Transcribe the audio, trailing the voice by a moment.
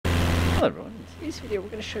Hello everyone, in today's video we're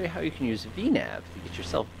going to show you how you can use VNAV to get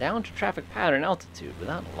yourself down to traffic pattern altitude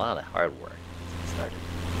without a lot of hard work. Let's get started.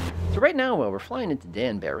 So right now, while we're flying into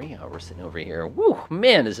Danbury, we're sitting over here. Woo,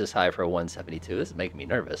 man, is this high for a 172. This is making me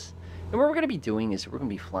nervous. And what we're going to be doing is we're going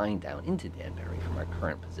to be flying down into Danbury from our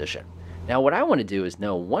current position. Now what I want to do is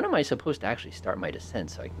know, when am I supposed to actually start my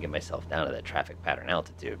descent so I can get myself down to that traffic pattern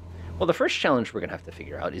altitude? Well, the first challenge we're going to have to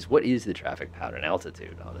figure out is, what is the traffic pattern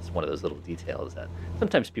altitude? Oh, that's one of those little details that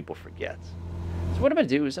sometimes people forget. So what I'm going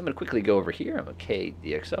to do is I'm going to quickly go over here. I'm going to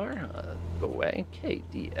KDXR, go away,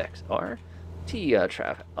 KDXR,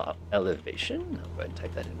 traffic elevation. I'll go ahead and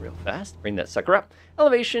type that in real fast. Bring that sucker up.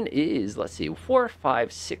 Elevation is, let's see,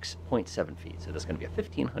 456.7 feet. So that's going to be a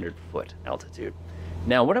 1,500 foot altitude.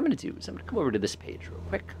 Now, what I'm going to do is I'm going to come over to this page real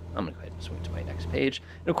quick. I'm going to go ahead and swing to my next page.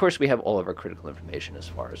 And of course, we have all of our critical information as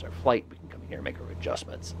far as our flight. We can come here and make our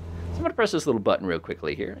adjustments. So I'm going to press this little button real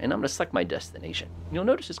quickly here, and I'm going to select my destination. You'll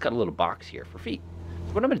notice it's got a little box here for feet.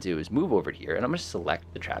 So what I'm going to do is move over here, and I'm going to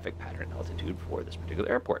select the traffic pattern altitude for this particular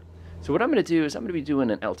airport. So what I'm going to do is I'm going to be doing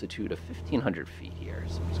an altitude of 1,500 feet here.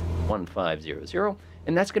 So it's 1500,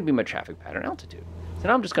 and that's going to be my traffic pattern altitude. So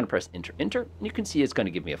now I'm just going to press enter, enter, and you can see it's going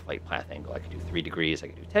to give me a flight path angle. I can do 3 degrees, I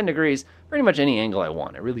can do 10 degrees, pretty much any angle I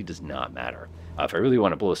want. It really does not matter. If I really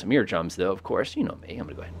want to blow some eardrums, though, of course, you know me, I'm going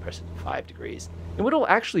to go ahead and press it to 5 degrees. And what it'll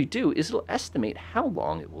actually do is it'll estimate how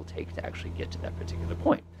long it will take to actually get to that particular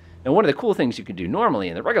point. Now, one of the cool things you can do normally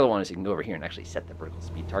in the regular one is you can go over here and actually set the vertical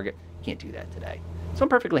speed target. You can't do that today. So I'm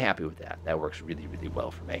perfectly happy with that. That works really, really well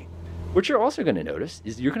for me. What you're also going to notice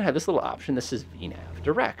is you're going to have this little option that says VNAV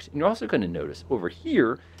Direct. And you're also going to notice over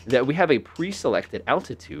here that we have a pre-selected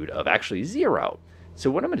altitude of actually 0.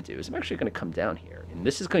 So what I'm going to do is I'm actually going to come down here, and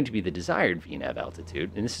this is going to be the desired VNAV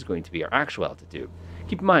altitude, and this is going to be our actual altitude.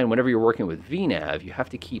 Keep in mind, whenever you're working with VNAV, you have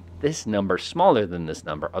to keep this number smaller than this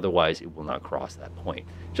number, otherwise it will not cross that point.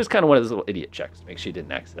 Just kind of one of those little idiot checks to make sure you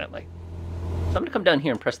didn't accidentally. So I'm going to come down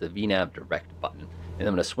here and press the VNAV Direct button, and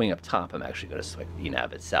I'm going to swing up top. I'm actually going to select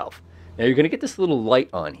VNAV itself. Now you're going to get this little light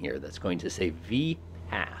on here that's going to say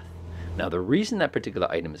VPath. Now the reason that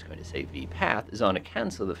particular item is going to say VPath is on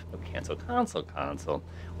account of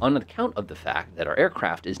on account of the fact that our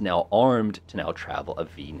aircraft is now armed to now travel a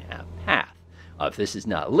VNAV path. If this is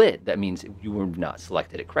not lit, that means you have not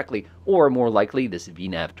selected it correctly, or more likely, this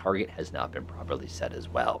VNAV target has not been properly set as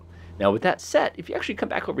well. Now with that set, if you actually come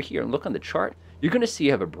back over here and look on the chart, you're going to see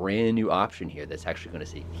you have a brand new option here that's actually going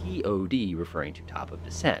to say TOD, referring to top of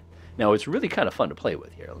descent. Now, it's really kind of fun to play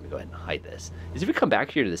with here. Let me go ahead and hide this. Is if we come back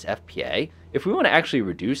here to this FPA, if we want to actually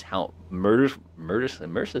reduce how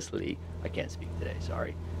mercilessly, I can't speak today,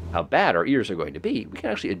 sorry, how bad our ears are going to be, we can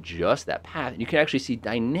actually adjust that path, and you can actually see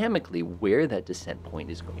dynamically where that descent point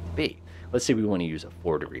is going to be. Let's say we want to use a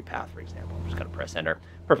 4-degree path, for example. I'm just going to press enter.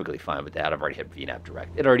 Perfectly fine with that. I've already hit VNAV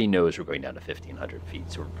Direct. It already knows we're going down to 1,500 feet,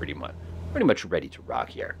 so we're pretty much ready to rock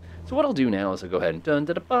here. So what I'll do now is I'll go ahead and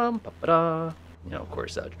dun-da-da-bum-ba-ba-da. You know, of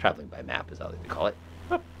course, traveling by map is how they call it.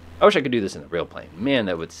 I wish I could do this in a real plane. Man,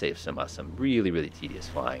 that would save some really, really tedious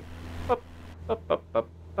flying.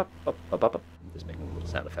 Just making little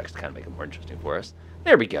sound effects to kind of make it more interesting for us.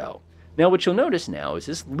 There we go. Now, what you'll notice now is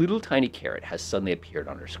this little tiny caret has suddenly appeared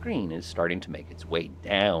on our screen and is starting to make its way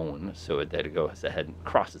down so that it goes ahead and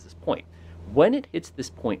crosses this point. When it hits this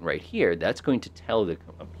point right here, that's going to tell the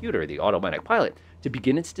computer, the automatic pilot, to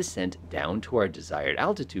begin its descent down to our desired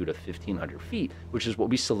altitude of 1,500 feet, which is what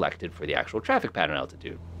we selected for the actual traffic pattern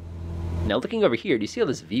altitude. Now, looking over here, do you see how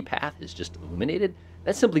this V path is just illuminated?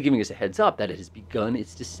 That's simply giving us a heads up that it has begun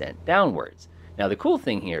its descent downwards. Now, the cool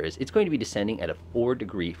thing here is it's going to be descending at a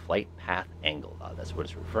 4-degree flight path angle. That's what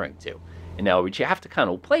it's referring to. And now what you have to kind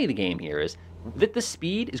of play the game here is that the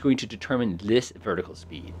speed is going to determine this vertical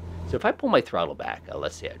speed. So if I pull my throttle back,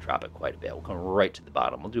 let's say I drop it quite a bit, we'll come right to the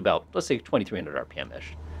bottom. We'll do about, let's say, 2,300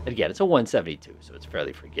 RPM-ish. And again, it's a 172, so it's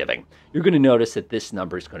fairly forgiving. You're going to notice that this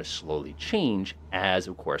number is going to slowly change as,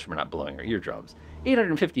 of course, we're not blowing our eardrums.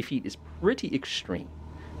 850 feet is pretty extreme.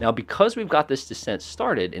 Now, because we've got this descent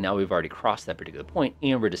started, and now we've already crossed that particular point,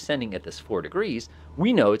 and we're descending at this 4 degrees,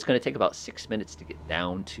 we know it's going to take about 6 minutes to get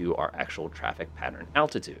down to our actual traffic pattern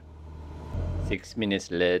altitude. 6 minutes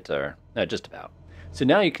later, just about. So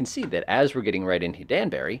now you can see that as we're getting right into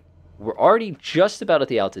Danbury, we're already just about at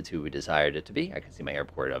the altitude we desired it to be. I can see my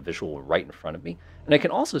airport visual right in front of me. And I can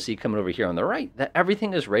also see coming over here on the right that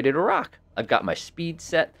everything is ready to rock. I've got my speed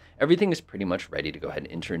set. Everything is pretty much ready to go ahead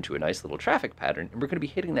and enter into a nice little traffic pattern. And we're going to be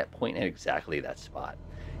hitting that point at exactly that spot.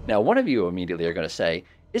 Now, one of you immediately are going to say,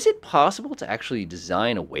 is it possible to actually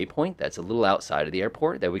design a waypoint that's a little outside of the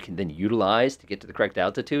airport that we can then utilize to get to the correct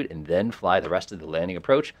altitude and then fly the rest of the landing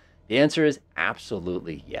approach? The answer is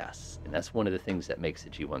absolutely yes. And that's one of the things that makes the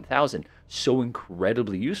G1000 so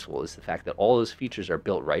incredibly useful, is the fact that all those features are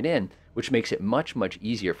built right in, which makes it much, much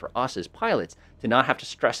easier for us as pilots to not have to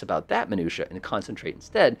stress about that minutia and concentrate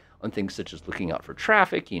instead on things such as looking out for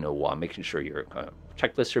traffic, while making sure your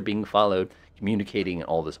checklists are being followed, communicating, and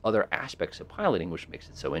all those other aspects of piloting, which makes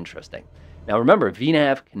it so interesting. Now remember,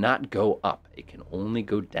 VNAV cannot go up. It can only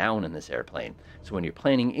go down in this airplane. So when you're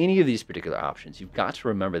planning any of these particular options, you've got to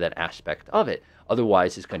remember that aspect of it.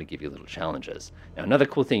 Otherwise, it's going to give you little challenges. Now, another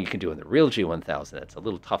cool thing you can do in the real G1000 that's a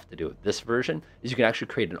little tough to do with this version is you can actually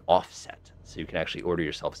create an offset. So you can actually order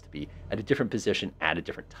yourselves to be at a different position at a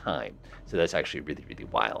different time. So that's actually really, really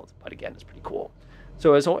wild. But again, it's pretty cool.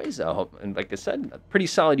 So as always, and like I said, a pretty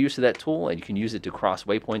solid use of that tool, and you can use it to cross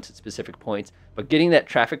waypoints at specific points. But getting that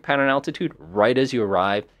traffic pattern altitude right as you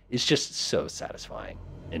arrive is just so satisfying.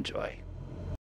 Enjoy.